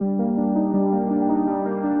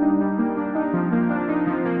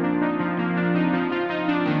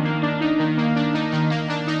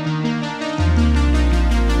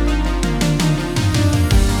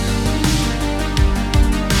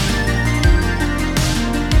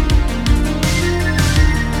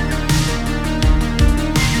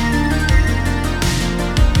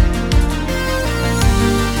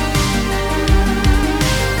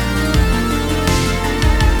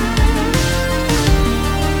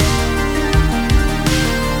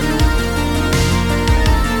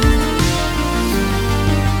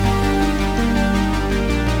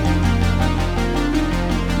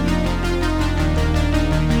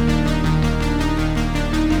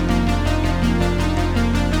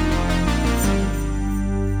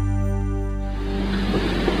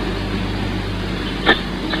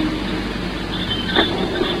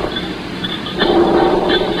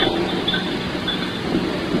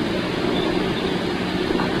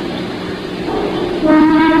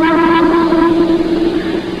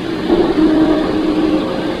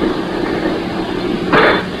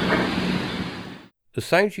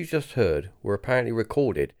sounds you just heard were apparently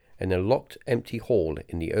recorded in a locked, empty hall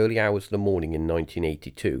in the early hours of the morning in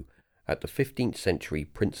 1982 at the 15th century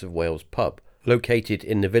Prince of Wales pub, located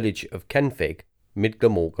in the village of Kenfig, Mid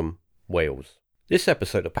Glamorgan, Wales. This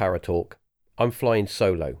episode of Paratalk, I'm flying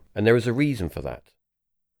solo, and there is a reason for that.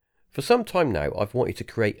 For some time now I've wanted to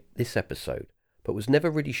create this episode, but was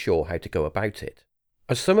never really sure how to go about it.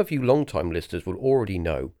 As some of you long-time listeners will already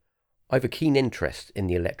know, I have a keen interest in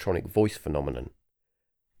the electronic voice phenomenon.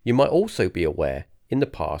 You might also be aware, in the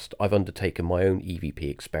past I've undertaken my own EVP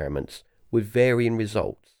experiments with varying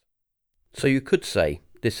results. So you could say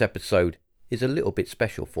this episode is a little bit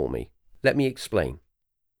special for me. Let me explain.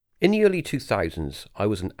 In the early 2000s, I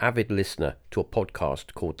was an avid listener to a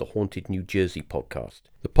podcast called the Haunted New Jersey Podcast.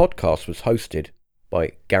 The podcast was hosted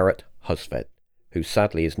by Garrett Husveth, who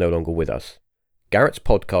sadly is no longer with us. Garrett's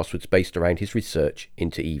podcast was based around his research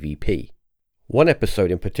into EVP. One episode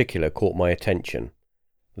in particular caught my attention.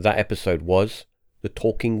 That episode was the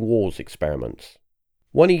Talking Walls experiments.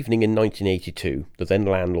 One evening in 1982, the then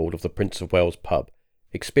landlord of the Prince of Wales pub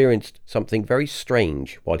experienced something very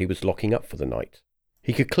strange while he was locking up for the night.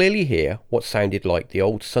 He could clearly hear what sounded like the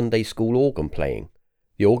old Sunday school organ playing.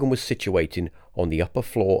 The organ was situated on the upper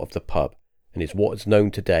floor of the pub and is what is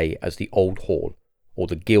known today as the Old Hall, or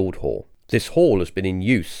the Guild Hall. This hall has been in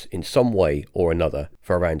use in some way or another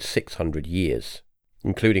for around 600 years,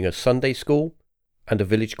 including a Sunday school and a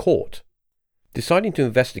village court. Deciding to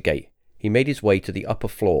investigate, he made his way to the upper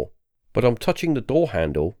floor, but on touching the door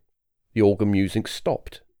handle, the organ music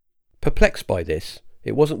stopped. Perplexed by this,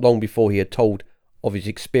 it wasn't long before he had told of his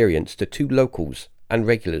experience to two locals and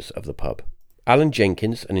regulars of the pub, Alan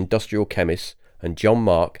Jenkins, an industrial chemist, and John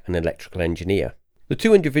Mark, an electrical engineer. The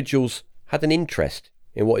two individuals had an interest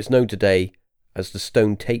in what is known today as the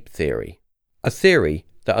stone tape theory, a theory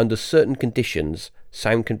that under certain conditions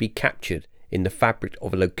sound can be captured in the fabric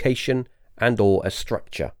of a location and or a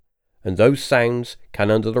structure, and those sounds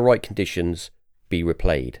can under the right conditions be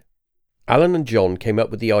replayed. Alan and John came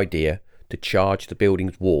up with the idea to charge the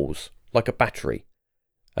building's walls like a battery,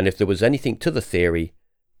 and if there was anything to the theory,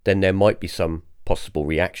 then there might be some possible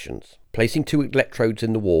reactions. Placing two electrodes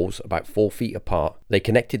in the walls about 4 feet apart, they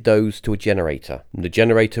connected those to a generator, and the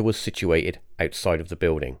generator was situated outside of the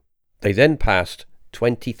building. They then passed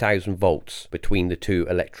 20,000 volts between the two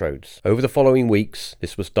electrodes. Over the following weeks,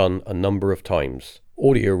 this was done a number of times.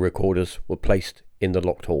 Audio recorders were placed in the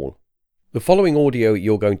locked hall. The following audio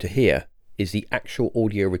you're going to hear is the actual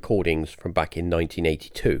audio recordings from back in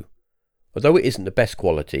 1982. Although it isn't the best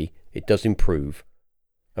quality, it does improve,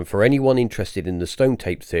 and for anyone interested in the stone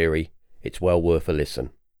tape theory, it's well worth a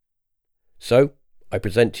listen. So, I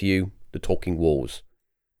present to you the Talking Walls.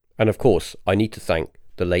 And of course, I need to thank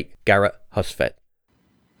the late Garrett Husveth.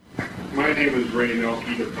 My name is Ray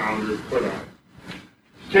Nelke, the founder of Put On.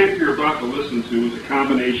 The tape you're about to listen to is a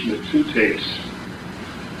combination of two tapes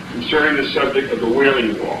concerning the subject of the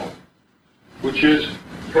Wailing Wall, which is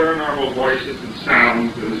paranormal voices and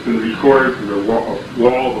sounds that has been recorded from the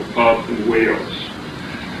wall of a pub in Wales.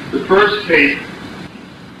 The first tape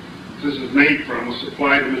this is made from was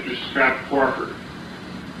supplied to Mr. Scott Parker.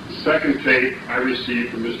 The second tape I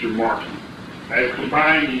received from Mr. Markey. I have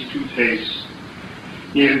combined these two tapes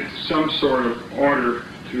in some sort of order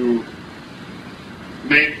to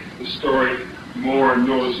make the story more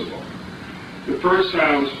noticeable. The first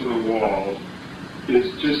sounds from the wall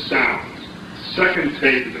is just sounds. The second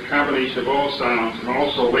tape is a combination of all sounds, and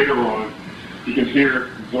also later on you can hear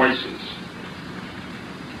voices.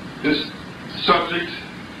 This subject,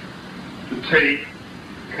 the tape,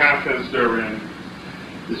 contents therein,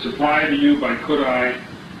 is supplied to you by Kodai.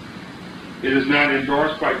 It is not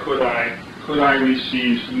endorsed by Kodai. Kodai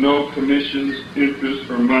receives no commissions, interest,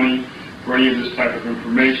 or money for any of this type of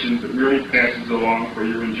information. It merely passes along for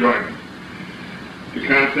your enjoyment. The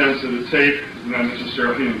contents of the tape is not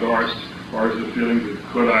necessarily endorsed as far as the feelings of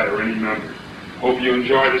Kodai or any member. Hope you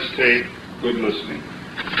enjoy this tape. Good listening.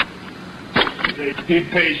 Be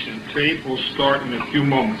patient. Tape will start in a few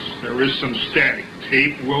moments. There is some static.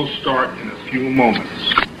 Tape will start in a few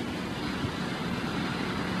moments.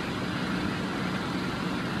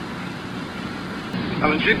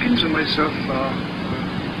 Alan Jenkins and myself are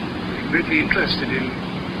greatly interested in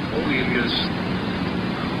all areas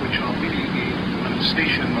which are really the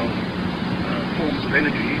manifestation of forms of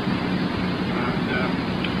energy,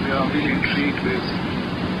 and we are really intrigued with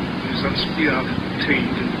the results we have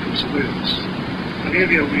obtained in the Prince of Wales. An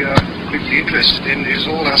area we are greatly interested in is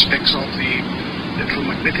all aspects of the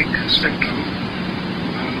electromagnetic spectrum,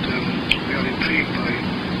 and we are intrigued by the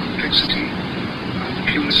complexity and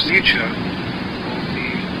the curious nature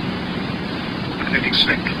magnetic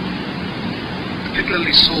spectrum.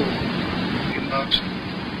 particularly so in that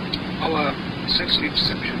our sensory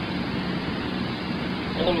perception,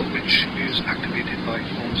 all of which is activated by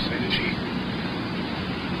forms of energy,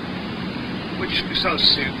 which results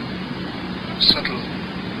in subtle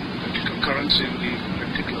electrical currents in the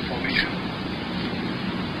reticular formation,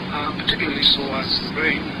 particularly so as the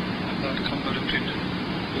brain, that convoluted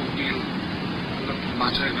ordeal of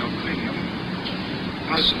matter in our cranium,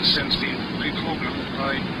 has in a sense been reprogrammed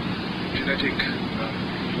by genetic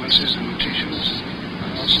influences and mutations,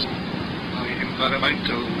 and also by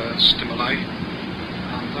environmental stimuli,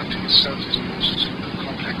 and that in itself is a most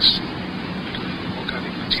complex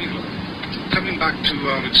organic material. Coming back to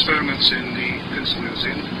our experiments in the Prince of Wales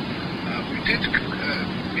Inn, we did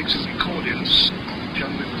make some recordings on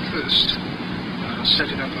January the 1st,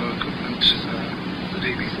 setting up our equipment the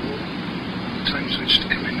day before, time switched to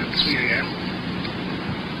come in at 3 a.m.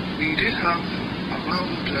 We did have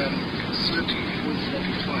around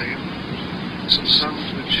 34:45 some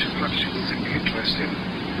sounds which perhaps you will think interesting,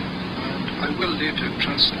 and I will later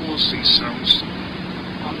transpose these sounds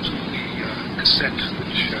onto the cassette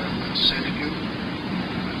which I'm sending you,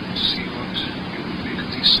 and see what you would make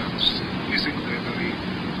of these sounds. We think they're very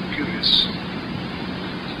curious.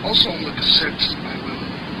 Also on the cassette I will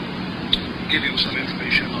give you some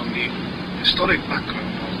information on the historic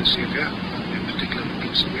background of this area, and in particular the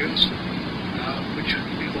Prince of Wales, which we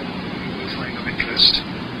hope you will find of interest.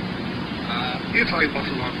 If I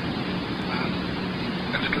bottle on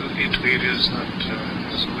a little into areas that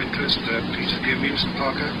has no interest, please forgive me, Mr.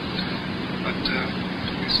 Parker, but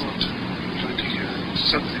we thought we'd like to hear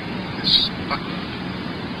something of this background.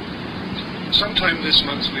 Sometime this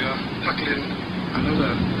month we are tackling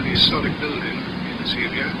another very historic building in this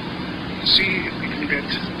area to see if we can get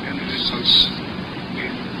any results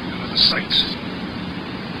in another site.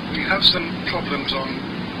 We have some problems on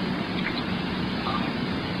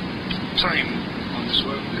time on this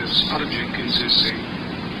work because Adam Jenkins is a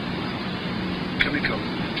chemical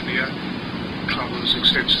engineer, travels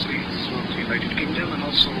extensively throughout the United Kingdom and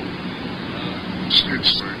also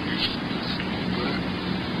States where he's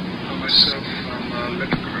myself, I'm an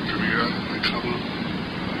electrical engineer. I travel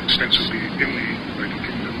extensively in the United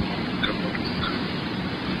Kingdom on government work.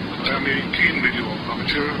 I am a keen radio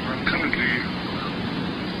amateur. I'm currently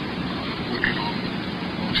working on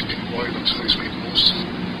RTTY, that's how I speak most through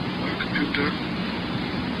my computer,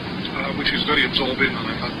 which is very absorbing, and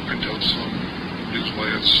I've had printouts on news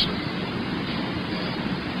wires from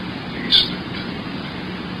the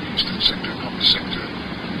eastern sector, copper sector,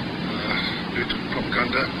 bit of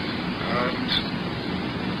propaganda, and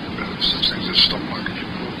such things as stock market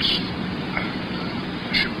reports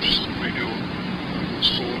and ships radio moves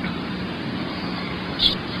forward.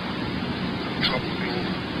 Myself travel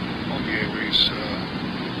on the airways. I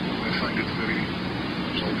find it a very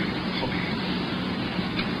absorbing hobby.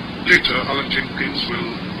 Later, Alan Jenkins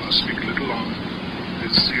will speak a little on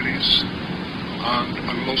his theories, and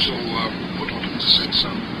I will also put onto the set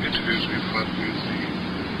some interviews we've had with the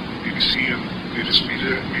BBC and various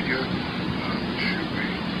media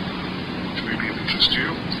which may be of interest to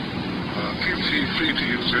you. Feel free to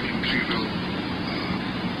use any material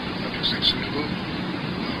that you think suitable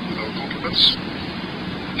without compliments.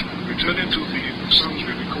 Returning to the sounds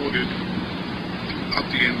we recorded at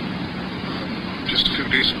the end just a few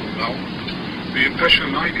days ago now, the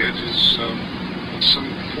impression I get is that some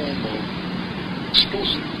form of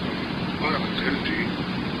explosive violent energy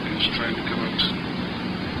is trying to come out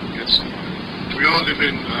and get somewhere. We are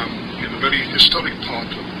living in a very historic part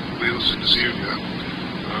of Wales in this area,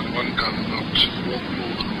 and one cannot walk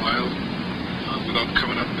more than a mile without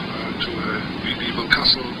coming up to a medieval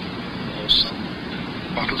castle or some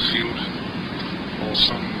battlefield or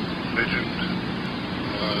some legend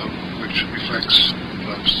which reflects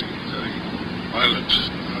perhaps the very violent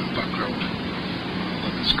background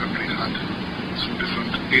that this country had through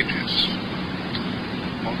different ages.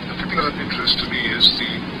 Of particular interest to me is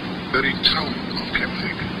the very town of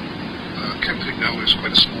Kenfig. Kenfig now is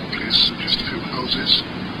quite a small place, just a few houses,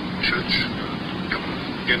 church, a couple of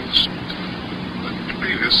inns. But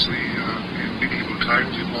previously, in medieval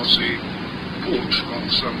times, it was a port on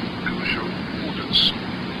some commercial importance.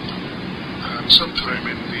 And sometime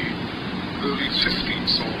in the early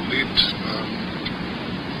 15th or late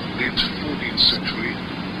 14th century,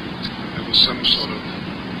 there was some sort of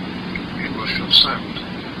inrush of sound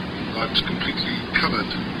that completely covered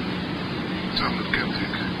the town of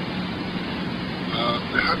Kenfig.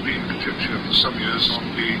 There had been conjecture for some years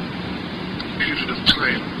on the period of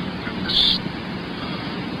time when this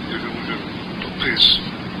erosion took place,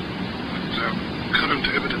 but current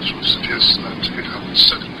evidence would suggest that it happened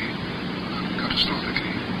suddenly and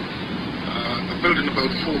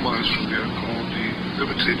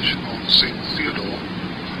of St. Theodore,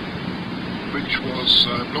 which was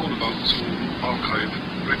known about through archive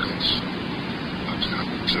records and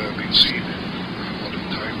hadn't been seen in modern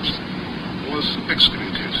times, was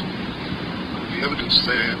excavated. The evidence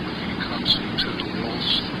there with the collapse of the internal walls,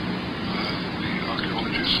 the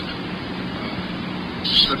archaeologist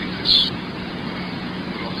studied this.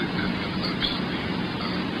 But all they did that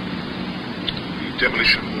the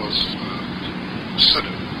demolition was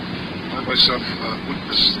sudden. I myself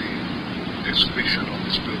witnessed the excavation of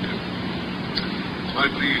this building. I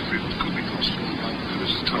believe it could be possible that there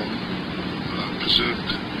is a town preserved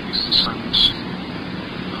beneath the sands.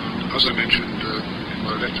 As I mentioned in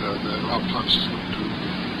my letter, there are plans to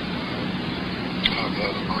have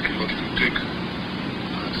an archaeological dig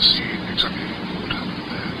to see exactly what would happen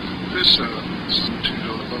there. There is some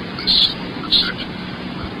material about this set,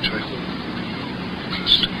 which I hope will be of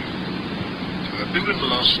interest to you. During the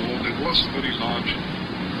last war, there was a very large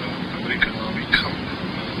American Army camp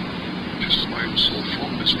just a mile or so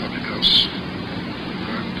from this public house.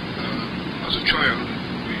 And as a child,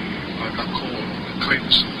 I recall the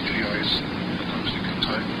kindness of the GIs at that particular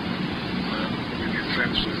time. We made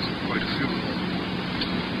friends with quite a few of them.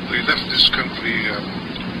 They left this country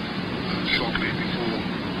shortly before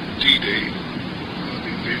D-Day,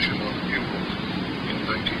 the invasion of Europe in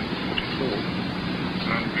 1944.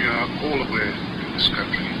 And we are all aware in this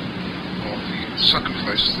country of the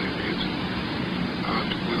sacrifices they made.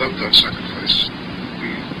 And without that sacrifice,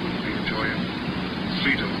 we wouldn't be enjoying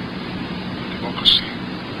freedom and democracy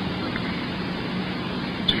that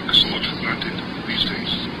we take so much for granted these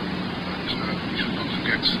days. And we should not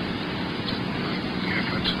forget the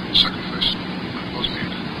effort and sacrifice that was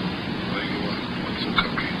made by your wonderful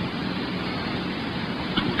country on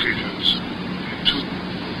two occasions in two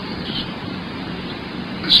wars.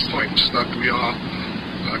 This point that we are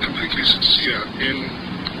completely sincere in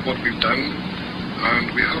what we've done,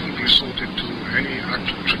 and we haven't resorted to any act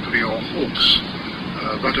of trickery or hoax.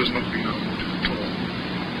 That has not been our motive at all.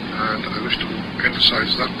 And I wish to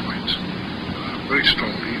emphasize that point very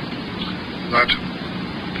strongly, that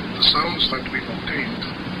the sounds that we've obtained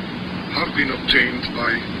have been obtained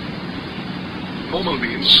by normal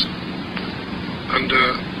means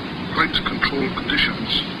under quite controlled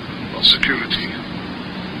conditions of security,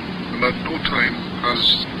 and at no time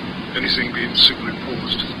has anything been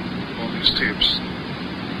superimposed on these tapes.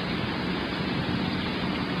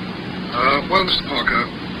 Well, Mr. Parker,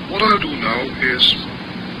 what I'll do now is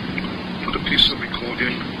put a piece of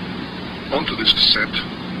recording onto this cassette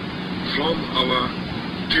from our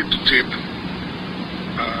tape-to-tape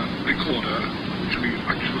recorder, which we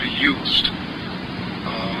actually used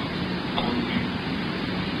on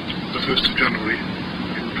the 1st of January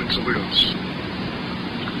in the Prince of Wales.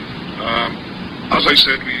 As I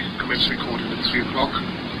said, we commenced recording at 3 o'clock.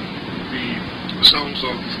 The sounds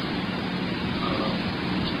of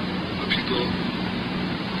the people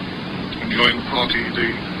enjoying the party,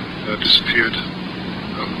 they disappeared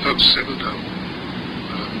without settled down.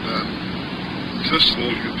 And first of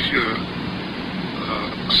all, you hear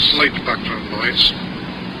a slight background noise.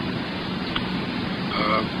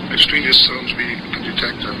 Extraneous sounds we can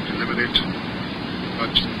detect and eliminate,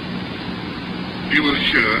 but you will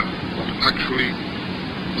hear what actually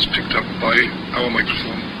was picked up by our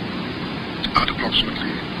microphone at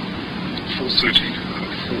approximately 4:30,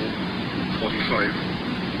 4:45.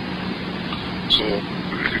 So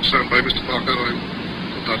if you'd stand by, Mr. Parker, I'll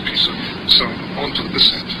put that piece of sound onto the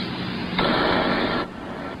cassette.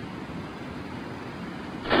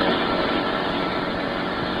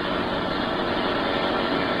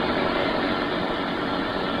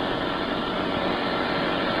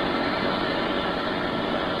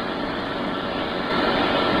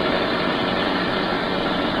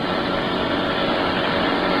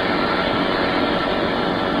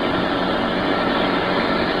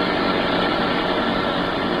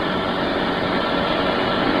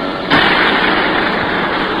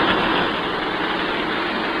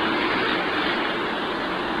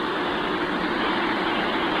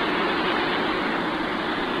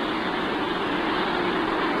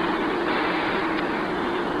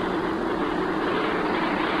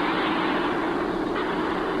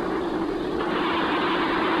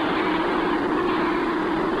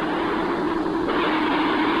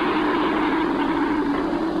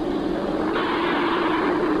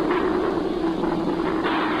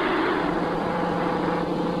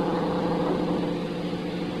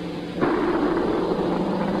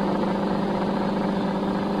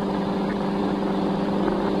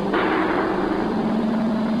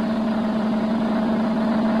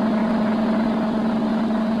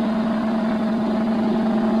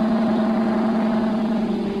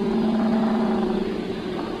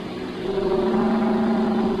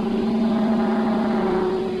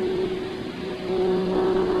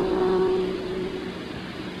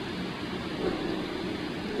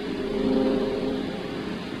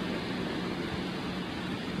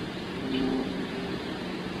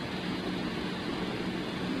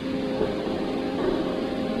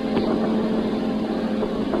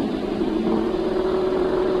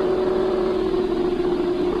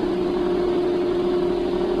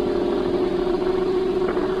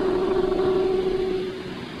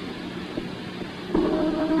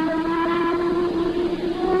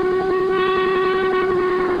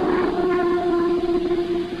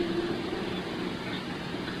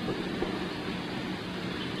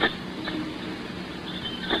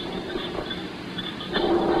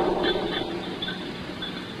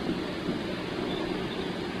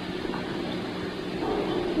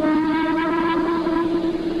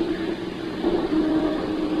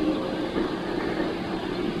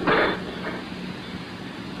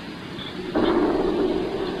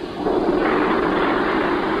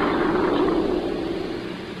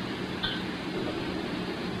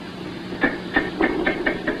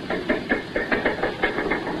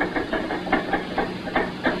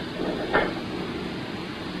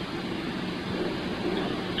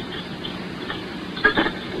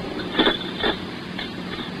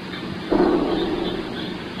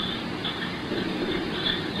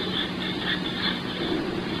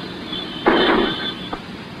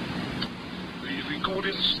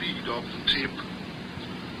 recording speed of the tape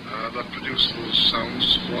that produced those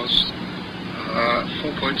sounds was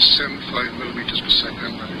 4.75 millimeters per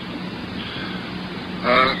second.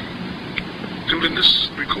 During this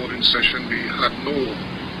recording session, we had no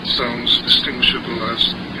sounds distinguishable as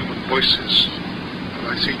human voices, and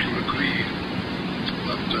I think you'll agree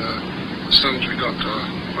that the sounds we got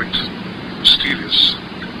are quite mysterious.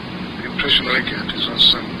 The impression I get is of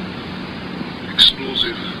some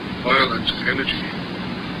explosive, violent energy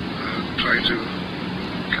trying to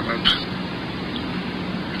come out.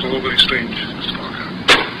 It's all very strange, Mr. Parker.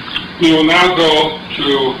 We will now go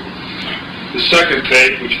to the second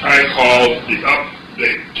tape, which I call the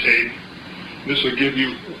update tape. This will give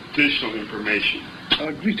you additional information.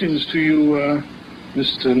 Greetings to you,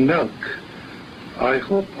 Mr. Nelk. I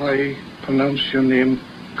hope I pronounce your name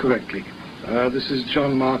correctly. This is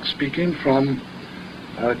John Mark speaking from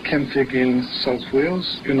Kenfig in South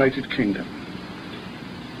Wales, United Kingdom.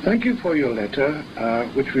 Thank you for your letter,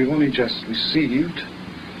 which we've only just received.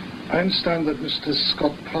 I understand that Mr.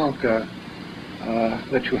 Scott Parker,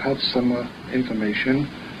 that you have some information.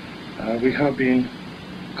 We have been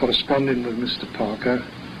corresponding with Mr. Parker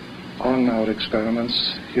on our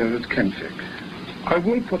experiments here at Kenfig. I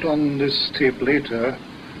will put on this tape later,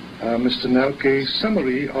 Mr. Nelk, a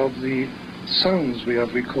summary of the sounds we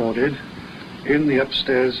have recorded in the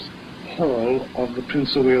upstairs hall of the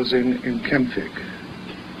Prince of Wales Inn in Kenfig.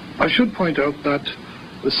 I should point out that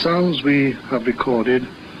the sounds we have recorded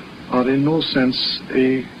are in no sense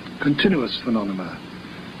a continuous phenomena,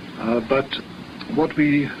 but what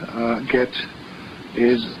we get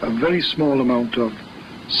is a very small amount of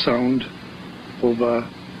sound over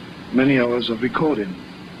many hours of recording.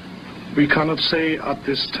 We cannot say at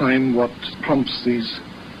this time what prompts these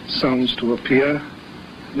sounds to appear,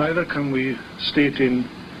 neither can we state in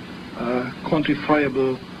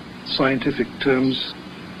quantifiable scientific terms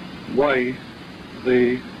why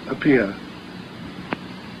they appear.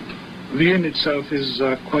 The inn itself is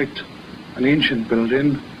quite an ancient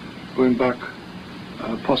building, going back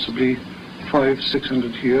possibly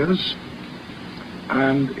 500-600 years,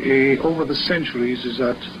 and over the centuries has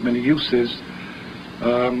had many uses.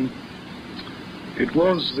 It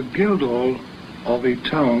was the guildhall of a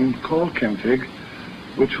town called Kenfig,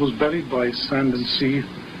 which was buried by sand and sea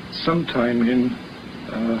sometime in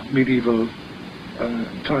medieval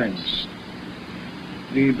times.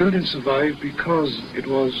 The building survived because it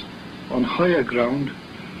was on higher ground,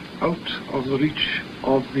 out of the reach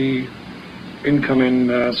of the incoming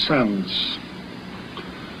sands.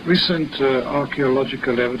 Recent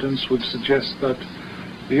archaeological evidence would suggest that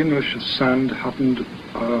the inrush of sand happened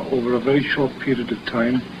over a very short period of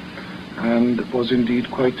time and was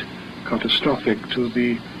indeed quite catastrophic to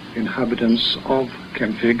the inhabitants of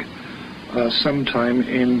Kenfig sometime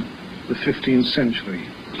in the 15th century.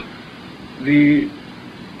 The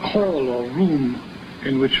hall or room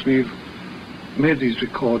in which we've made these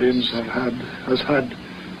recordings has had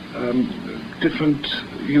different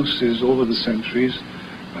uses over the centuries,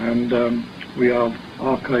 and we have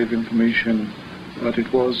archive information that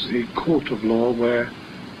it was a court of law where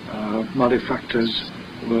malefactors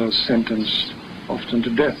were sentenced, often to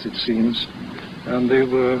death it seems, and they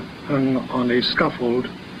were hung on a scaffold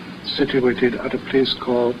situated at a place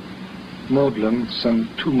called Maudlin, some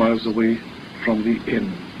 2 miles away from the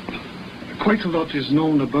inn. Quite a lot is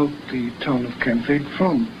known about the town of Kenfig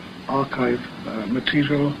from archive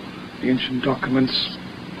material, ancient documents,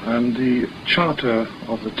 and the charter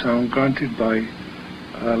of the town granted by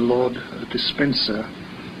Lord Despencer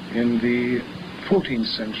in the 14th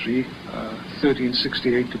century,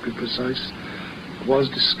 1368 to be precise, was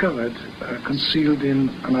discovered concealed in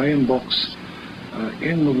an iron box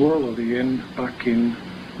in the wall of the inn back in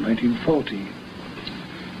 1940.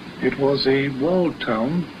 It was a walled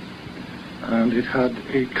town, and it had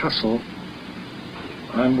a castle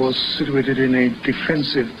and was situated in a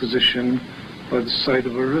defensive position by the side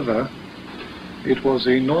of a river. It was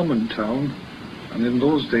a Norman town, and in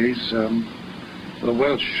those days the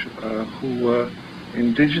Welsh, who were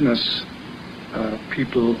indigenous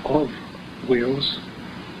people of Wales,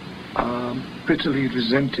 bitterly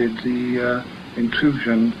resented the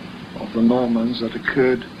intrusion of the Normans that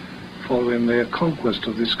occurred following their conquest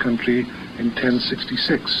of this country in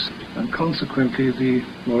 1066, and consequently the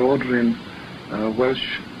marauding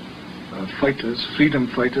Welsh fighters, freedom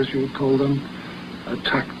fighters you would call them,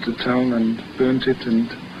 attacked the town and burnt it and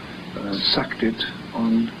sacked it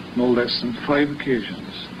on no less than 5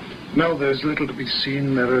 occasions. Now there's little to be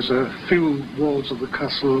seen. There is a few walls of the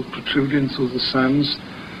castle protruding through the sands,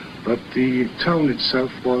 but the town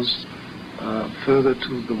itself was further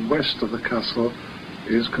to the west of the castle,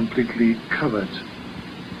 is completely covered.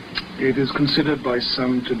 It is considered by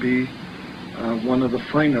some to be one of the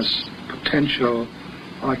finest potential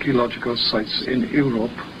archaeological sites in Europe,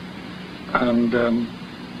 and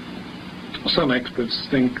some experts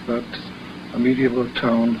think that a medieval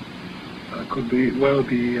town could be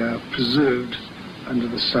preserved under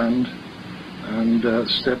the sand, and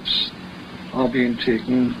steps are being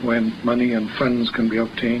taken when money and funds can be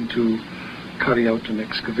obtained to carry out an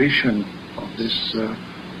excavation of this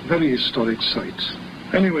very historic site.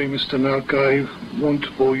 Anyway, Mr. Nelk, I won't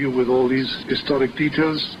bore you with all these historic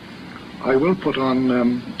details. I will put on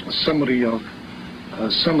a summary of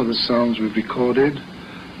some of the sounds we've recorded.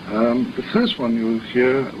 The first one you'll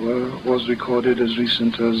hear was recorded as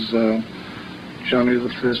recent as January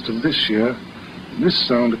the 1st of this year. This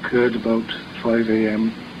sound occurred about 5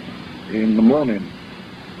 a.m. in the morning.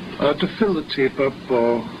 To fill the tape up,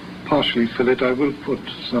 or partially fill it, I will put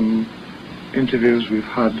some interviews we've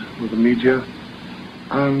had with the media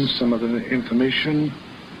and some other information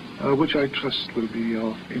which I trust will be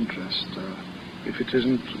of interest. If it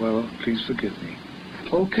isn't, well, please forgive me.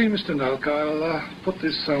 Okay, Mr. Nelk, I'll put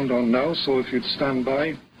this sound on now, so if you'd stand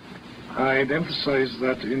by. I'd emphasize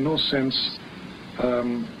that in no sense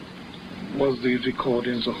was these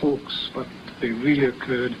recordings a hoax, but they really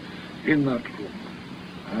occurred in that room.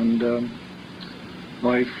 And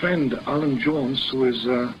my friend Alan Jones, who is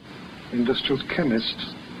an industrial chemist,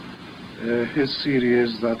 his theory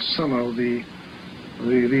is that somehow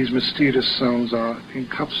these mysterious sounds are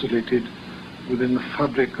encapsulated within the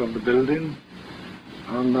fabric of the building,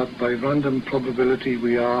 and that by random probability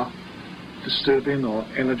we are disturbing or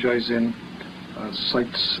energizing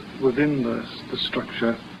sites within the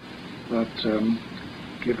structure that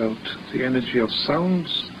give out the energy of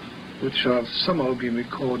sounds which have somehow been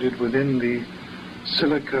recorded within the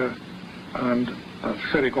silica and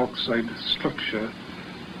ferric oxide structure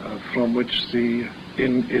from which the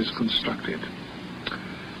inn is constructed.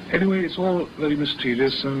 Anyway, it's all very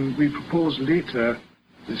mysterious, and we propose later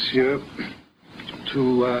this year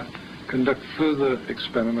to conduct further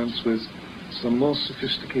experiments with some more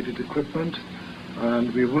sophisticated equipment,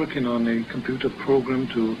 and we're working on a computer program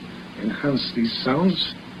to enhance these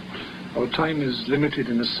sounds. Our time is limited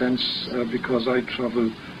in a sense because I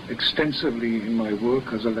travel extensively in my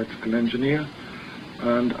work as an electrical engineer,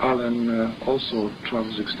 and Alan also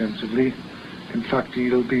travels extensively. In fact,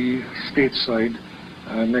 he'll be stateside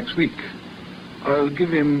next week. I'll give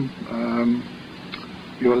him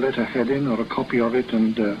your letter heading or a copy of it,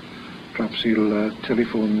 and perhaps he'll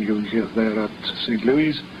telephone you here there at St.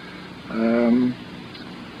 Louis.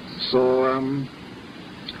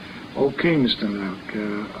 Okay, Mr.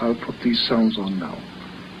 Nelk, I'll put these sounds on now.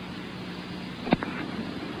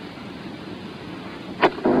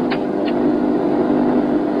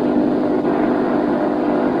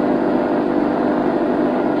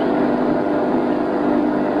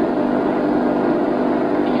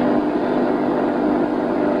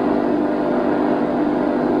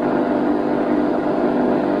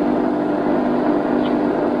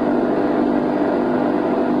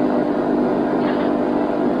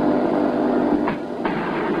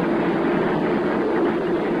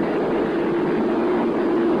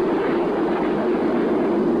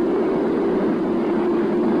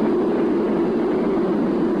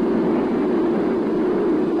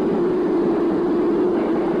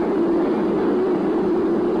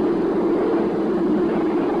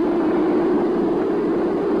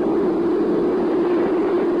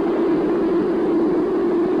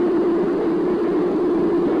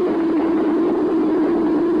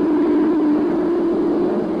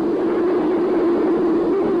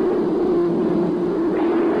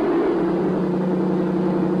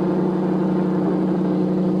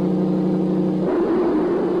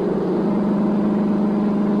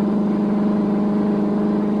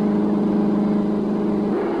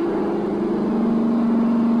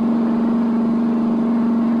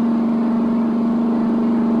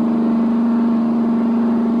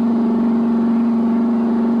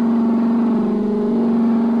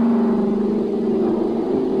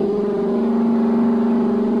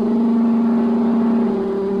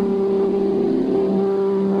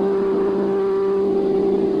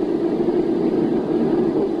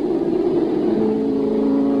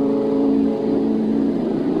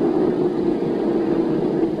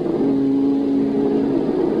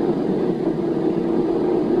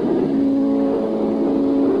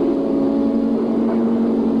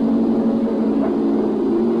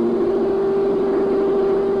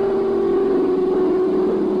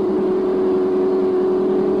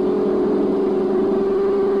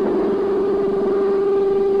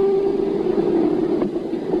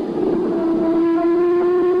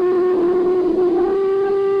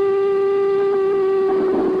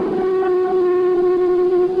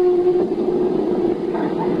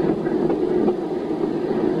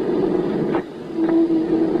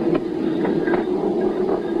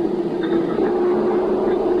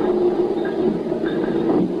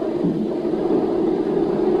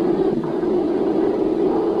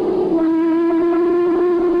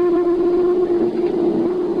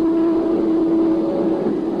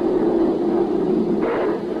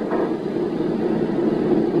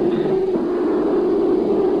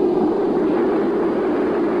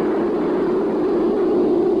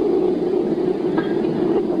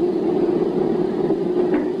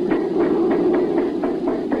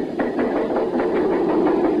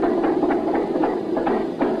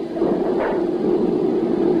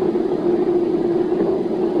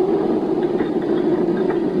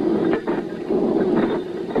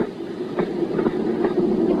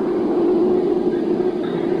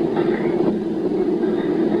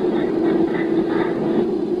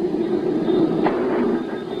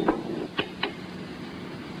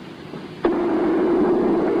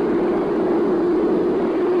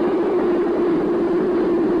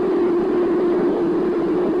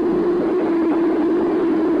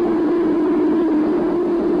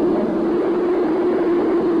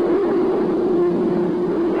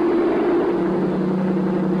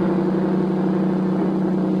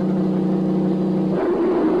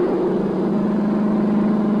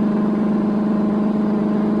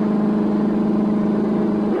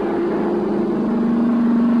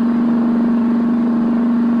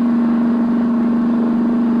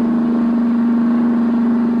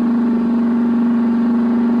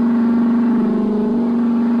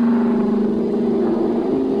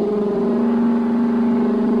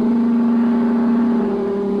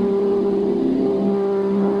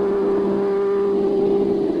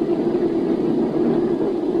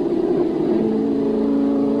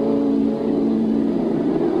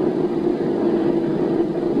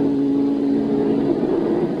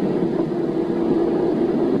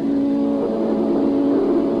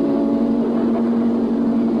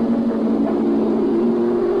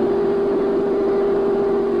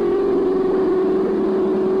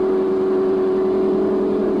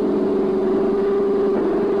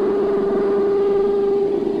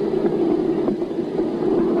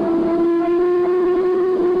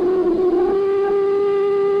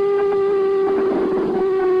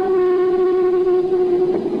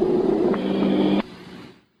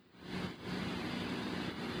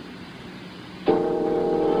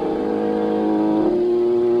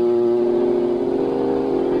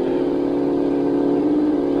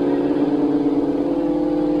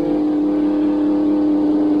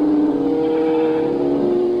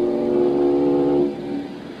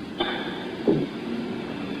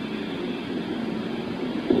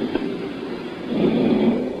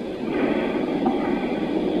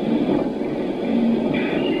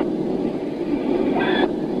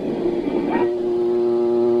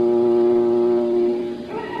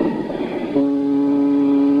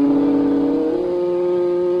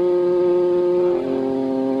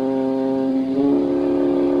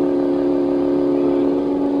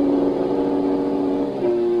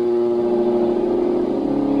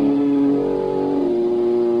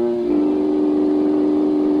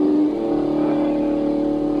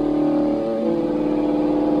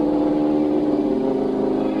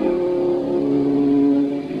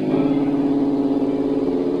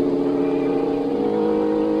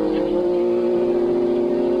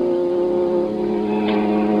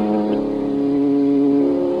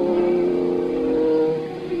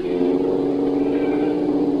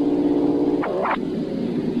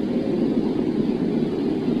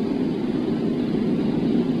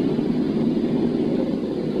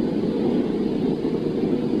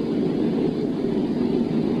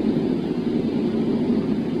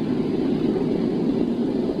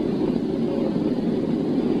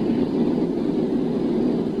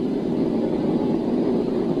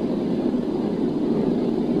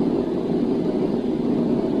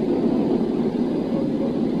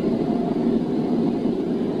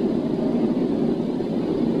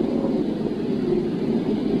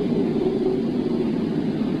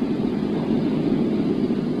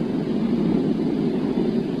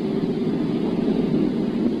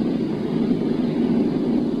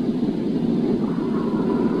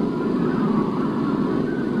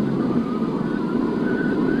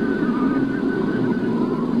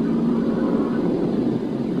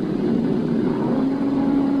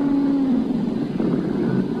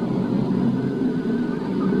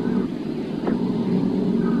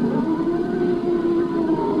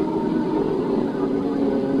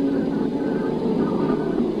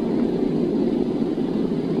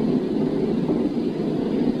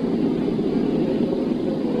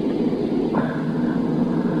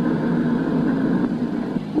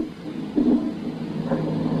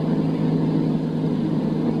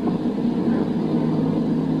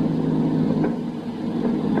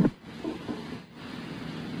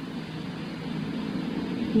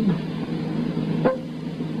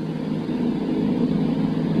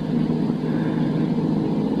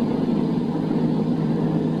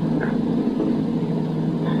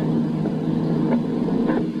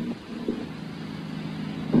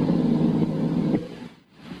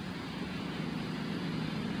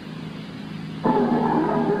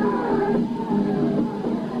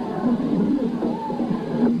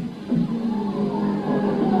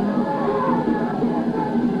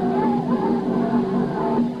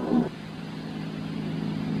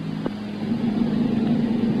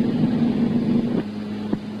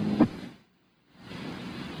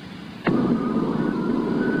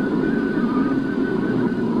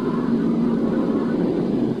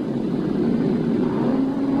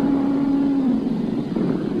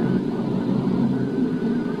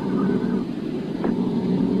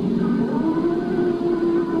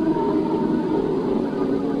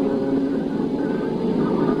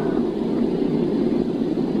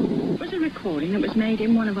 made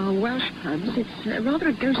in one of our Welsh pubs. It's rather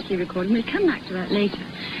a ghostly recording. We'll come back to that later.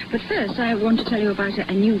 But first, I want to tell you about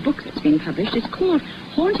a new book that's been published. It's called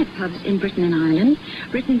Haunted Pubs in Britain and Ireland,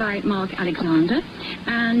 written by Mark Alexander.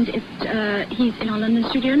 And he's in our London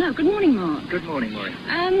studio now. Good morning, Mark. Good morning, Maureen.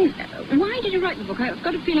 Why did you write the book? I've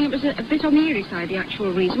got a feeling it was a bit on the eerie side, the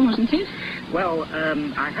actual reason, wasn't it? Well,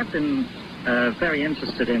 I have been very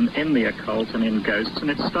interested in the occult and in ghosts, and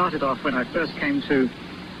it started off when I first came to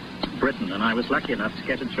Britain, and I was lucky enough to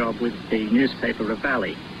get a job with the newspaper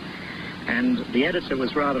Reveille. And the editor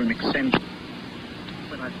was rather an eccentric.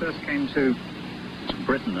 When I first came to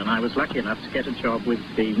Britain, and I was lucky enough to get a job with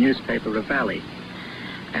the newspaper Reveille.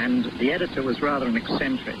 And the editor was rather an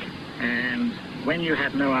eccentric. And when you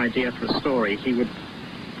had no idea for a story, he would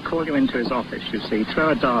call you into his office, you see, throw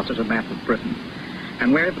a dart at a map of Britain.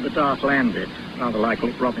 And wherever the dart landed, rather like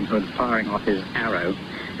Robin Hood firing off his arrow,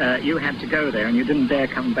 you had to go there, and you didn't dare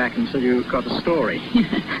come back until you got a story.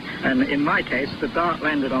 And in my case, the dart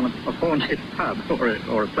landed on a haunted pub,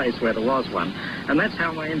 or a place where there was one, and that's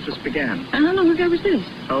how my interest began. And how long ago was this?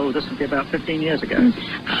 Oh, this would be about 15 years ago.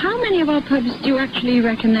 How many of our pubs do you actually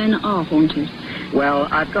reckon then are haunted? Well,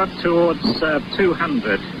 I've got towards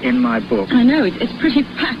 200 in my book. I know, it's pretty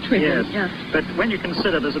packed with Yes, them. Yeah. but when you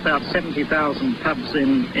consider there's about 70,000 pubs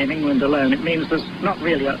in England alone, it means there's not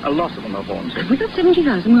really a lot of them are haunted. We got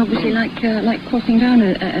 70,000. We're obviously like quaffing down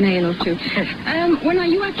an ale or two.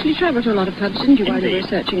 You actually travelled to a lot of pubs, didn't you, while you were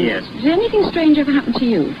researching yes. this? Did anything strange ever happen to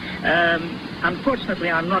you?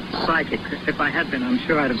 Unfortunately, I'm not psychic. If I had been, I'm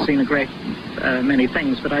sure I'd have seen a great many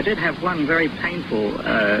things. But I did have one very painful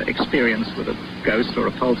experience with a ghost or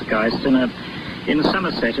a poltergeist in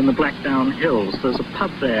Somerset, in the Blackdown Hills. There's a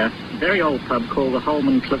pub there, a very old pub called the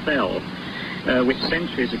Holman Clavel, which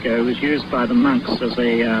centuries ago was used by the monks as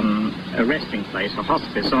a resting place, a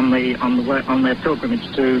hospice on their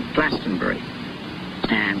pilgrimage to Glastonbury.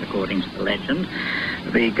 And according to the legend,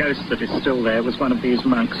 the ghost that is still there was one of these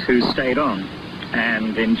monks who stayed on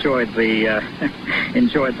and enjoyed the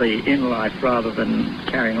inn life rather than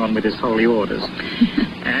carrying on with his holy orders.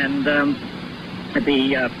 And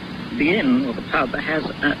the inn, or the pub, has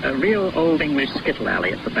a real old English skittle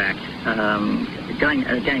alley at the back,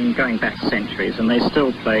 going back centuries, and they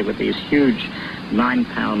still play with these huge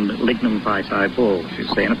 9-pound lignum vitae balls, you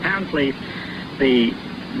see. And apparently the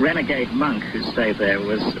renegade monk who stayed there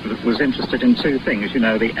was interested in two things,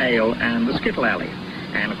 the ale and the skittle alley.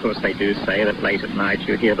 And of course they do say that late at night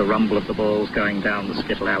you hear the rumble of the balls going down the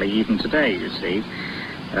skittle alley even today, you see,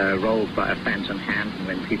 rolled by a phantom hand, and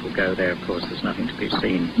when people go there, of course, there's nothing to be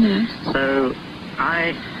seen. Yes. So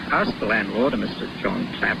I asked the landlord, Mr. John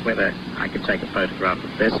Clapp, whether I could take a photograph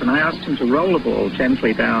of this, and I asked him to roll a ball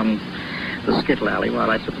gently down the skittle alley while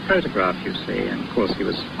I took a photograph, you see. And of course he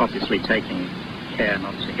was obviously taking care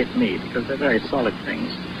not to hit me, because they're very solid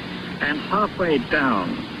things. And halfway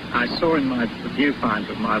down, I saw in the viewfinder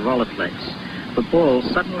of my Rolleiflex the ball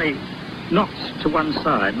suddenly knocked to one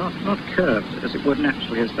side, not curved as it would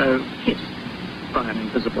naturally, as though hit by an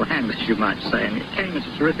invisible hand, as you might say, and it came at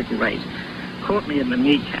a terrific rate, caught me in the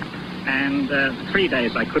kneecap, and for 3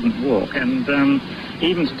 days I couldn't walk, and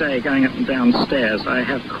even today, going up and down stairs, I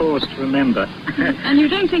have cause to remember. And you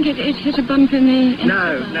don't think it hit a bump in the...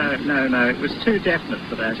 No, it was too definite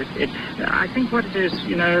for that. I think what it is,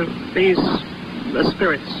 these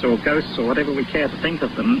spirits or ghosts or whatever we care to think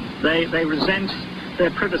of them, they resent their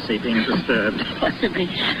privacy being disturbed. Possibly.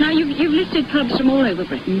 Now, you've listed pubs from all over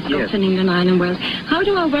Britain, Scotland, England, Ireland, Wales. How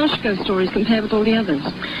do our Welsh ghost stories compare with all the others?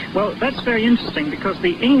 Well, that's very interesting, because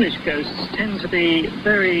the English ghosts tend to be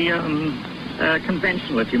very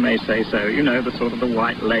conventional, if you may say so. The sort of the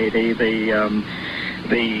white lady, the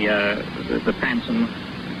phantom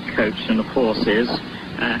coach and the horses,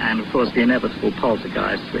 and of course the inevitable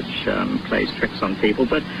poltergeist, which plays tricks on people.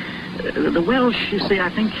 But the Welsh, you see, I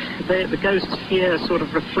think the ghosts here sort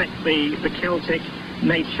of reflect the Celtic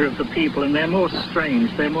nature of the people, and they're more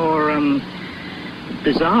strange, they're more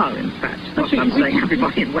bizarre, in fact. Not that I'm saying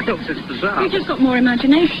everybody in Wales is bizarre. You've just got more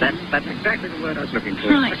imagination. That's exactly the word I was looking for.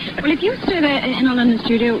 Right. Well, if you stay there in our London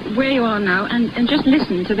studio, where you are now, and just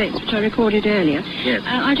listen to this, which I recorded earlier, yes.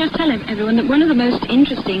 I'll just tell everyone that one of the most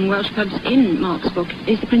interesting Welsh pubs in Mark's book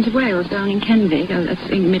is the Prince of Wales down in Kenfig, that's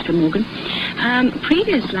in Midglamorgan.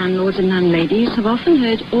 Previous landlords and landladies have often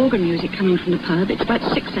heard organ music coming from the pub. It's about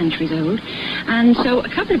 6 centuries old. And so a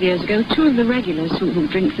couple of years ago, 2 of the regulars who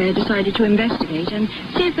drink there decided to investigate and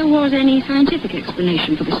see if there was any scientific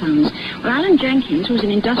explanation for the sounds. Well, Alan Jenkins, who was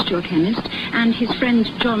an industrial chemist, and his friend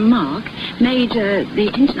John Mark made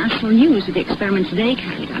the international news with the experiments they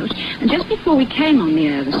carried out. And just before we came on the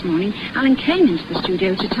air this morning, Alan came into the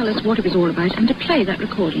studio to tell us what it was all about and to play that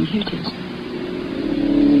recording. Here it is.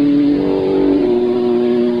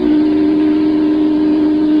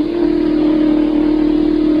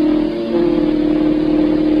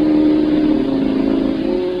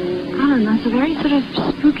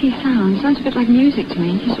 a bit like music to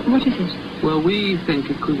me. What is it? Well, we think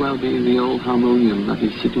it could well be the old harmonium that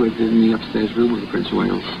is situated in the upstairs room of the Prince of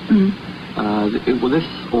Wales.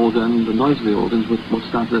 This organ, the noise of the organs, was what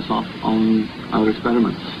started us off on our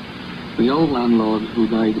experiments. The old landlord, who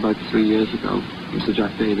died about 3 years ago, Mr.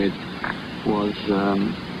 Jack David, was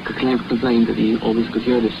complained that he always could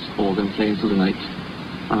hear this organ playing through the night.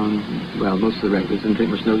 Well, most of the regulars didn't take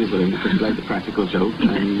much notice of him because he liked the practical joke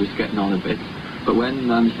and he was getting on a bit. But when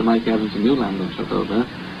Mr. Mike Evans, the new landlord, took over,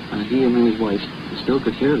 he and his wife still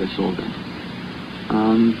could hear this organ.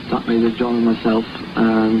 That made John and myself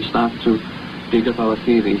start to dig up our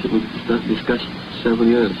theories that we discussed several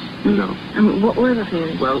years ago. And what were the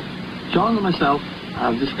theories? Well, John and myself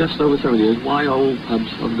have discussed over several years why old pubs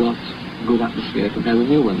have got good atmosphere compared with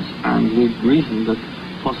new ones. And we've reasoned that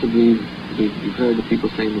possibly we've heard the people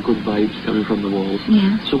saying the good vibes coming from the walls.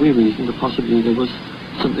 Yeah. So we reasoned that possibly there was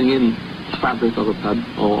something in the fabric of a pub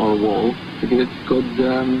or a wall to give it good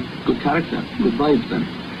character, good vibes then.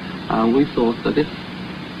 We thought that if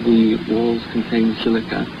the walls contain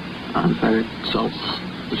silica and ferric salts,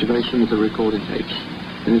 which are very similar to recording tapes,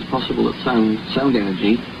 then it's possible that sound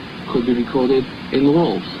energy could be recorded in the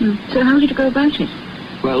walls. So how did you go about it?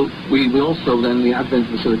 Well, we also then, the advent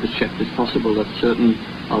of the silica chip, it's possible that certain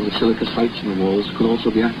of the silica sites in the walls could also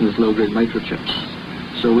be acting as low-grade microchips.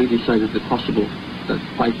 So we decided that possible that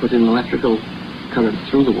by putting electrical current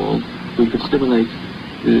through the wall, we could stimulate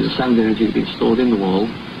the sound energy being stored in the wall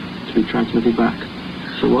to be transmitted back.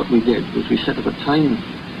 So what we did was we set up a time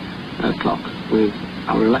clock with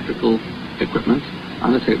our electrical equipment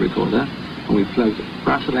and the tape recorder, and we plugged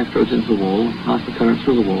brass electrodes into the wall, passed the current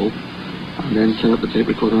through the wall, and then set up the tape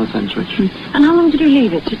recorder on a time switch. And how long did you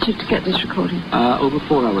leave it to get this recording? Over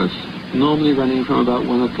 4 hours. Normally running from about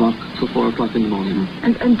 1 o'clock till 4 o'clock in the morning.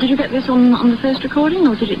 And did you get this on the first recording,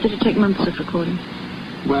 or did it take months of recording?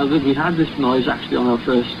 Well, we had this noise actually on our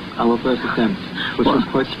first attempt, which was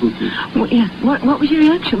quite spooky. Well, yeah. What was your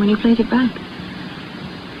reaction when you played it back?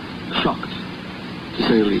 Shocked, to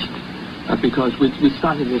say the least. Because we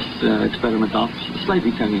started this experiment off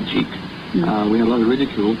slightly tongue-in-cheek. We had a lot of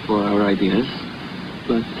ridicule for our ideas,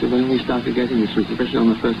 but when we started getting this, especially on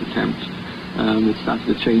the first attempt, it started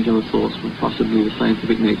to change our thoughts from possibly the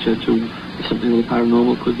scientific nature to something of the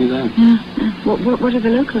paranormal could be there. Yeah. What do the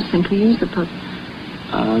locals think who use the pub?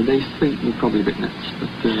 They think we're probably a bit nuts,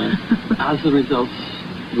 but as the results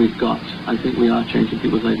we've got, I think we are changing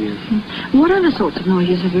people's ideas. What other sorts of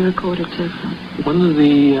noises have you recorded so far? One of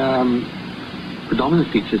the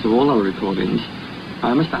predominant features of all our recordings,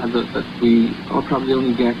 I must add that we probably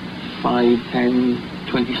only get 5, 10,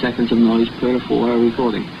 20 seconds of noise per 4-hour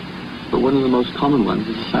recording. But one of the most common ones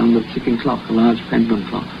is the sound of a ticking clock, a large pendulum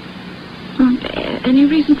clock. Any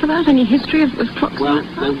reason for that? Any history of clocks? Well,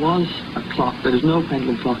 there was a clock. There is no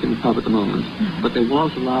pendulum clock in the pub at the moment, but there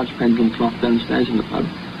was a large pendulum clock downstairs in the pub,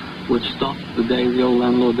 which stopped the day the old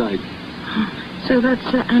landlord died. So that's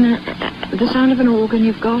the sound of an organ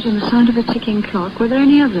you've got and the sound of a ticking clock. Were there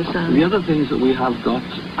any other sounds? The other things that we have got,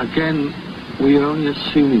 again, we are only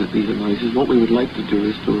assuming that these are noises. What we would like to do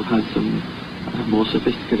is to have some more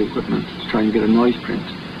sophisticated equipment to try and get a noise print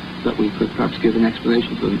that we could perhaps give an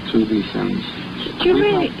explanation to these sounds. Do you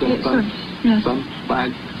really? Bump,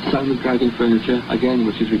 bag, sound of dragging furniture, again,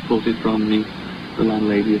 which is reported from the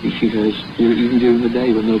landlady that she hears even during the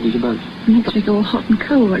day when nobody's about. It makes me go all hot and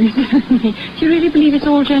cold when you say me. Do you really believe it's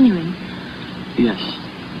all genuine? Yes,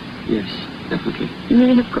 definitely. You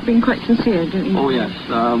really have been quite sincere, don't you? Oh yes.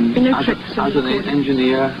 As an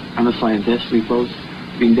engineer and a scientist, we've both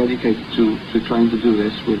been dedicated to trying to do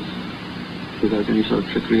this without any sort of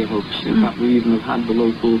trickery or hoax. In fact, we even have had the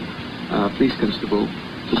local police constable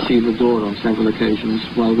to seal the door on several occasions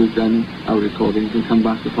while we've done our recordings and come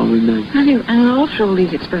back the following day. Have you? And after all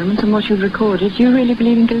these experiments and what you've recorded, do you really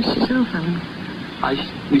believe in ghosts yourself, Alan?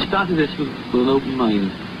 We started this with an open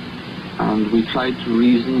mind, and we tried to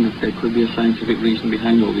reason that there could be a scientific reason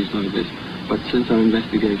behind all these noises. But since our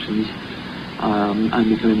investigations, I'm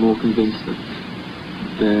becoming more convinced that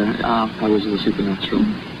there are powers of the supernatural.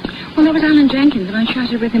 Well, that was Alan Jenkins, and I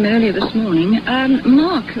chatted with him earlier this morning.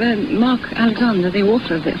 Mark Alexander, the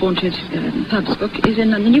author of the Haunted Pubs book, is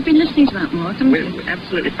in London. You've been listening to that, Mark, haven't you? We're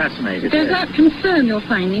absolutely fascinated. Does that confirm your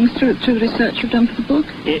findings through the research you've done for the book?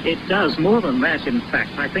 It does. More than that, in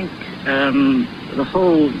fact. I think the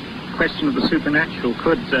whole question of the supernatural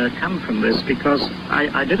could come from this, because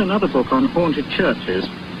I did another book on haunted churches,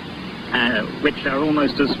 which are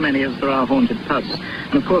almost as many as there are haunted pubs.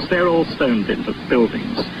 And of course they're all stone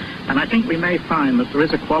buildings. And I think we may find that there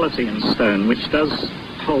is a quality in stone which does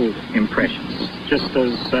hold impressions, just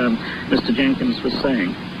as Mr. Jenkins was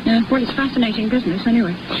saying. Yeah, well, it's fascinating business,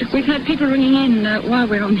 anyway. We've had people ringing in while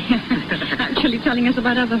we're on here, actually telling us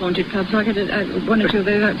about other haunted pubs. So I'll get one or two of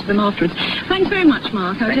those out to them afterwards. Thanks very much,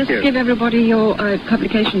 Mark. I'll just give everybody your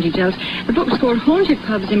publication details. The book's called Haunted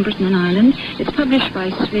Pubs in Britain and Ireland. It's published by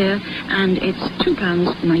Sphere, and it's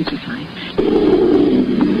 £2.95.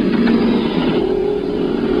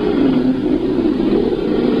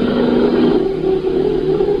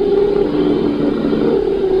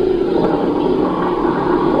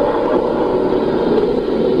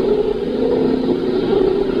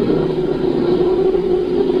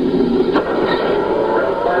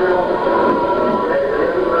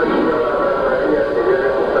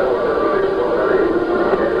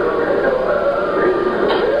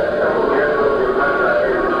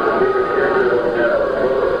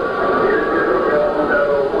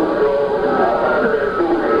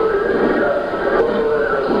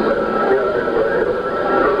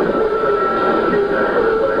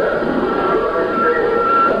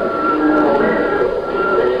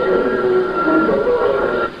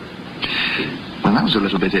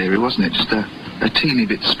 Wasn't it? Just a teeny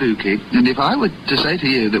bit spooky. And if I were to say to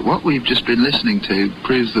you that what we've just been listening to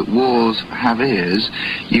proves that walls have ears,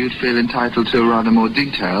 you'd feel entitled to a rather more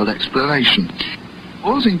detailed explanation.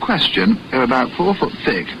 Walls in question are about 4 foot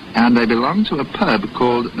thick, and they belong to a pub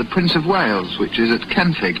called the Prince of Wales, which is at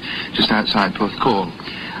Kenfig, just outside Porthcawl.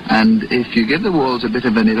 And if you give the walls a bit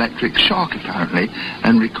of an electric shock, apparently,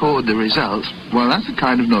 and record the results, well, that's the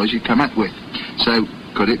kind of noise you come up with. So,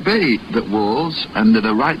 could it be that walls, under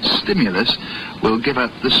the right stimulus, will give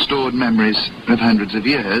up the stored memories of hundreds of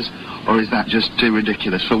years, or is that just too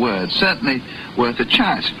ridiculous for words? Certainly worth a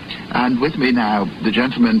chat. And with me now, the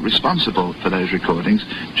gentleman responsible for those recordings,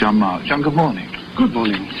 John Mark. John, good morning. Good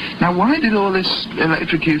morning. Now, why did all this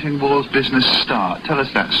electrocuting walls business start? Tell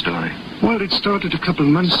us that story. Well, it started a couple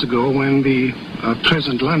of months ago when the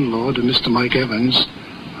present landlord, Mr. Mike Evans,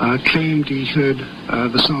 claimed he heard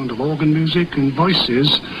the sound of organ music and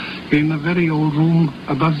voices in a very old room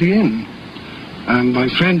above the inn. And my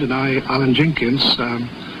friend and I, Alan Jenkins,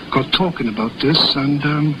 got talking about this and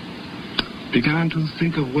began to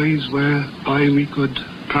think of ways whereby we could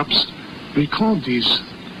perhaps record these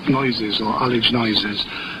noises or alleged noises.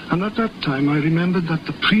 And at that time I remembered that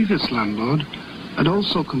the previous landlord had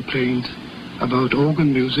also complained about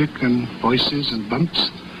organ music and voices and bumps,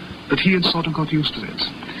 but he had sort of got used to it.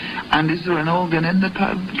 And is there an organ in the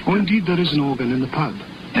pub? Oh, indeed, there is an organ in the pub.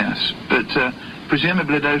 Yes, but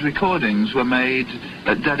presumably those recordings were made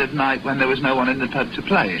at dead of night when there was no one in the pub to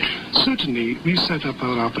play it. Certainly, we set up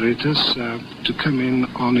our apparatus to come in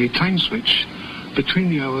on a time switch between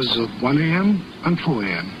the hours of 1 a.m. and 4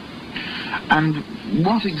 a.m. And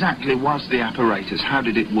what exactly was the apparatus? How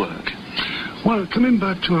did it work? Well, coming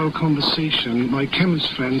back to our conversation, my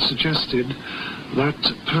chemist friend suggested that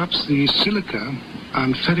perhaps the silica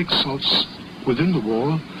and ferric salts within the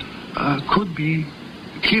wall could be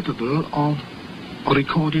capable of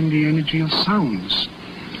recording the energy of sounds.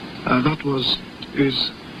 That was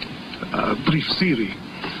his brief theory.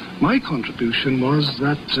 My contribution was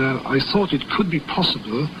that I thought it could be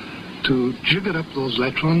possible to jigger up those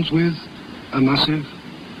electrons with a massive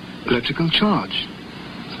electrical charge.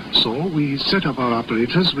 So we set up our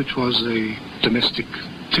apparatus, which was a domestic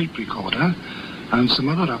tape recorder, and some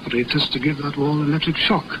other apparatus to give that wall electric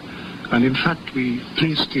shock. And in fact, we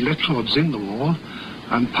placed electrodes in the wall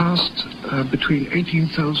and passed between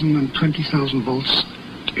 18,000 and 20,000 volts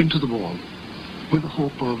into the wall with the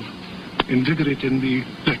hope of invigorating the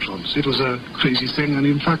electrons. It was a crazy thing, and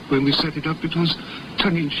in fact, when we set it up, it was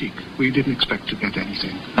tongue-in-cheek. We didn't expect to get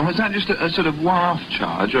anything. And was that just a sort of one-off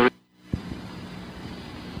charge, or...?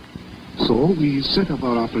 So we set up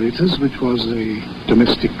our apparatus, which was a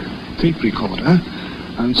domestic tape recorder,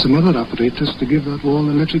 and some other apparatus to give that wall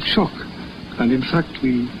electric shock. And in fact,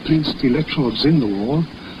 we placed electrodes in the wall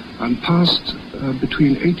and passed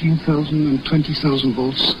between 18,000 and 20,000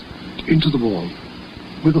 volts into the wall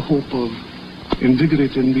with the hope of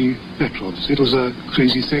invigorating the electrodes. It was a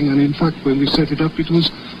crazy thing, and in fact, when we set it up, it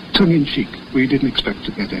was tongue-in-cheek. We didn't expect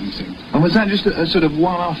to get anything. And was that just a sort of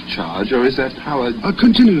one-off charge, or is that powered... A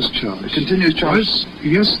continuous charge. A continuous charge?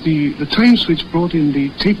 Yes, the time switch brought in the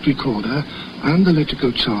tape recorder and the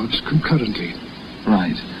electrical charge concurrently.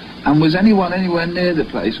 Right. And was anyone anywhere near the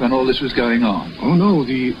place when all this was going on? Oh, no.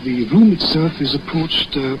 The room itself is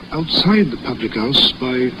approached outside the public house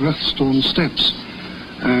by rough stone steps.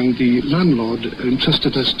 And the landlord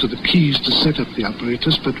entrusted us to the keys to set up the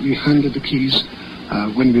apparatus, but we handed the keys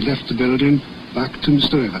when we left the building back to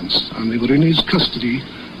Mr. Evans. And they were in his custody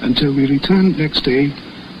until we returned next day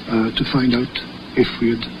to find out if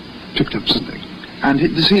we had picked up something. And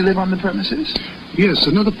does he live on the premises? Yes,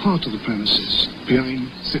 another part of the premises,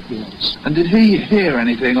 behind thick walls. And did he hear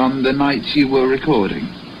anything on the nights you were recording?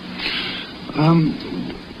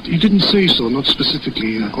 He didn't say so, not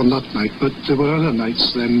specifically on that night, but there were other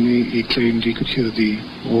nights then he claimed he could hear the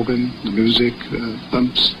organ, the music,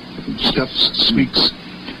 bumps, scuffs, squeaks.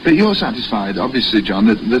 But you're satisfied, obviously, John,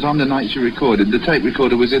 that on the nights you recorded, the tape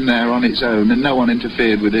recorder was in there on its own and no one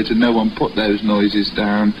interfered with it and no one put those noises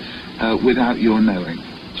down without your knowing?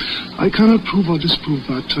 I cannot prove or disprove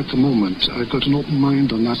that at the moment. I've got an open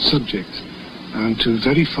mind on that subject. And to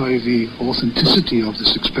verify the authenticity of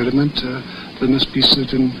this experiment, there must be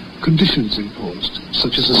certain conditions imposed,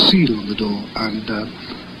 such as a seal on the door and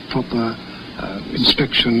proper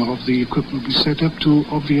inspection of the equipment we set up to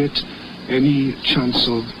obviate any chance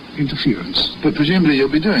of interference. But presumably you'll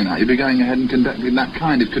be doing that. You'll be going ahead and conducting that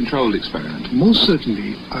kind of controlled experiment. Most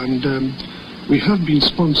certainly. And we have been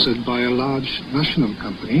sponsored by a large national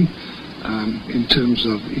company in terms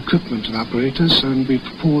of equipment and apparatus, and we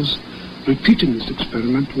propose repeating this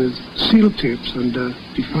experiment with sealed tapes under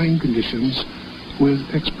defined conditions with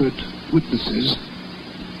expert witnesses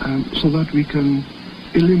so that we can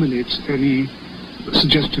eliminate any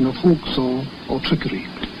suggestion of hoax or trickery.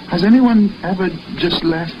 Has anyone ever just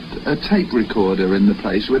left a tape recorder in the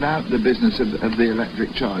place without the business of the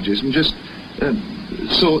electric charges and just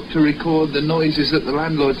sought to record the noises that the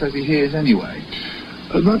landlord says he hears anyway?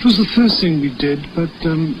 That was the first thing we did, but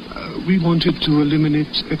we wanted to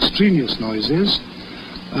eliminate extraneous noises,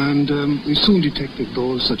 and we soon detected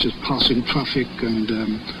those such as passing traffic and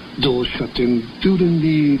doors shutting during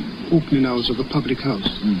the opening hours of the public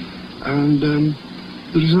house. And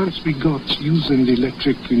the results we got using the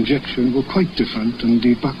electric injection were quite different, and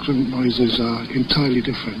the background noises are entirely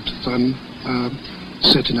different than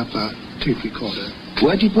setting up a tape recorder.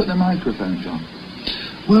 Where do you put the microphone, John?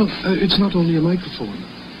 Well, it's not only a microphone.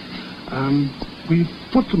 We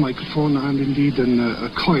put the microphone and indeed a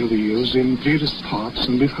coil we use in various parts,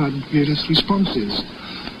 and we've had various responses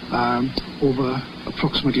over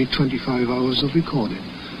approximately 25 hours of recording.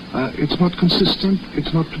 It's not consistent,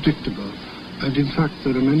 it's not predictable, and in fact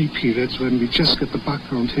there are many periods when we just get the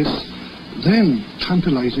background hiss, then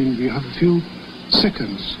tantalizing we have a few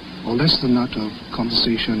seconds or less than that of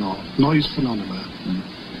conversation or noise phenomena.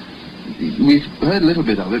 We've heard a little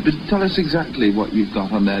bit of it, but tell us exactly what you've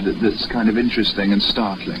got on there that's kind of interesting and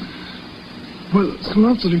startling. Well,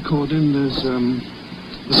 throughout the recording there's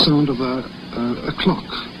the sound of a clock,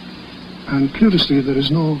 and curiously there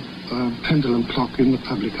is no pendulum clock in the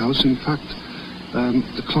public house. In fact,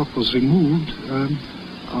 the clock was removed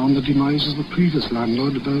on the demise of the previous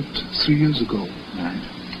landlord about 3 years ago.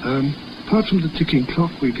 Right. Apart from the ticking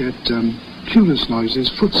clock, we get curious noises,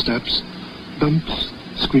 footsteps, bumps,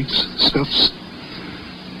 squeaks, scuffs,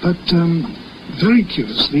 but very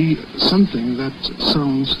curiously, something that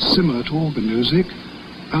sounds similar to organ music,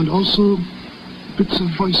 and also bits of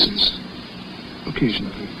voices,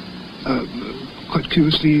 occasionally. Quite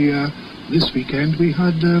curiously, this weekend we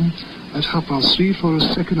had, at 3:30 for a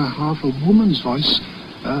second and a half, a woman's voice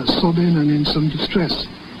sobbing and in some distress,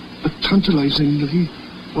 but tantalizingly,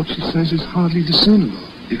 what she says is hardly discernible.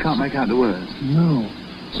 You can't make out the words? No.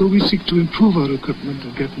 So we seek to improve our equipment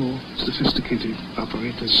and get more sophisticated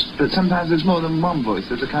apparatus. But sometimes there's more than one voice.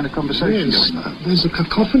 There's a kind of conversation going on. There's a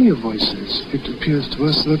cacophony of voices. It appears to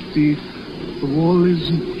us that the wall is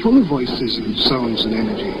full of voices and sounds and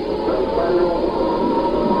energy.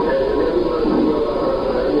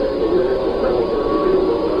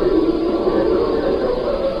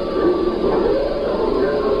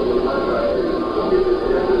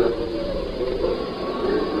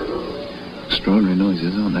 Extraordinary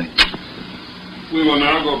noises, aren't they? We will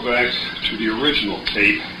now go back to the original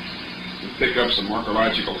tape and pick up some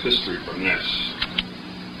archaeological history from this.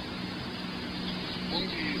 On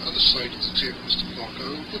the other side of the tape, Mr. Parker,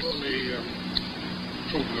 I put on a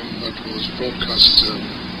program that was broadcast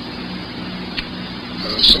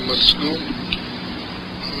some months ago,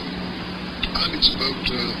 and it's about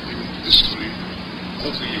the history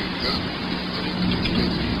of the area, and in particular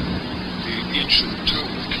the ancient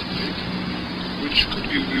town of Kenfig, which could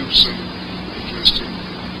give you some interesting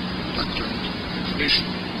background information.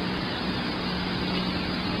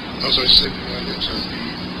 As I said in my letter,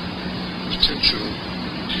 the potential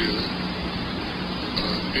here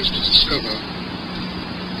is to discover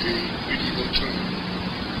a medieval town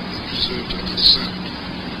preserved under the sand.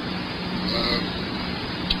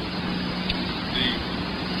 The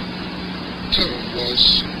town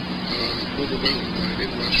was overwhelmed by an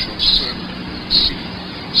inrush of sand and sea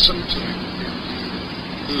sometime in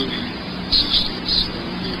the early 16th or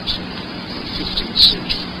late 15th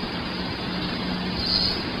century.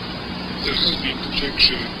 there has been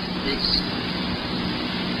projection with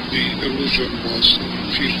the erosion was in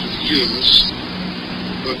a period of years,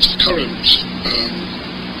 but current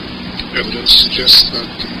evidence suggests that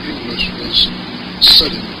the inlet was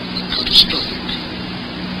sudden and catastrophic,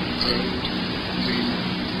 and the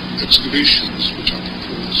excavations which are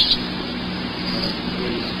proposed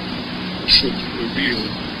should reveal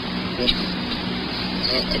what happened.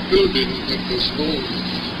 A building that was known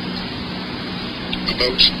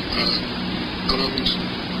about around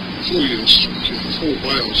 4 years from here, 4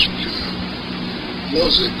 miles from here,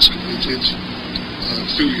 was excavated a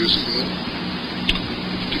few years ago.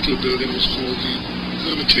 The particular building was called the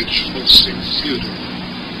Hermitage of St. Theodore,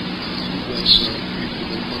 who was a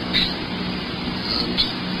medieval monk, and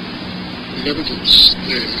the evidence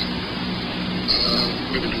there,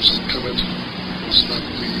 evidence uncovered, was that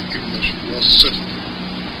the inlet was sudden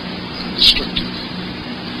and destructive.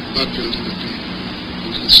 That building had been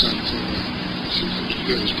built in the sand for a few hundred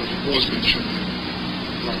years, but it was mentioned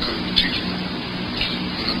in archive material,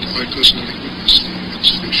 and I personally witnessed the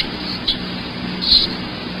excavation of that. It's a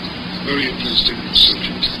very interesting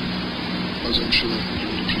subject, as I'm sure you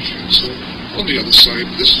will appreciate. So, on the other side,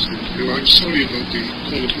 this is the interview. I'm sorry about the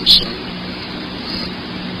quality of sound,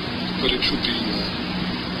 but it should be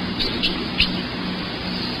intelligible.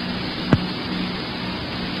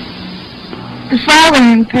 The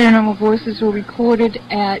following paranormal voices were recorded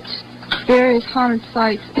at various haunted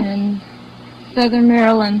sites in southern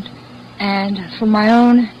Maryland, and some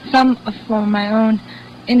from my own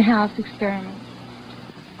in-house experiments.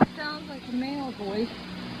 It sounds like a male voice,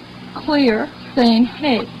 clear, saying,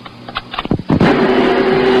 "Hey."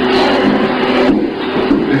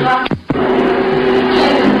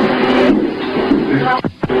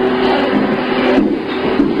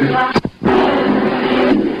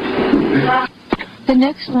 The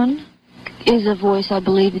next one is a voice, I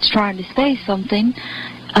believe it's trying to say something,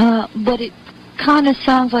 but it kind of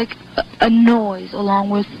sounds like a noise along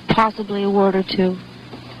with possibly a word or two.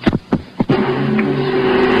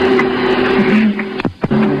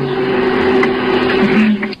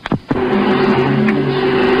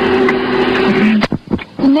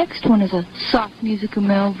 The next one is a soft musical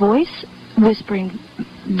male voice, whispering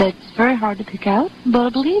that's very hard to pick out, but I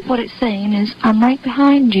believe what it's saying is, "I'm right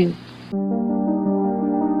behind you."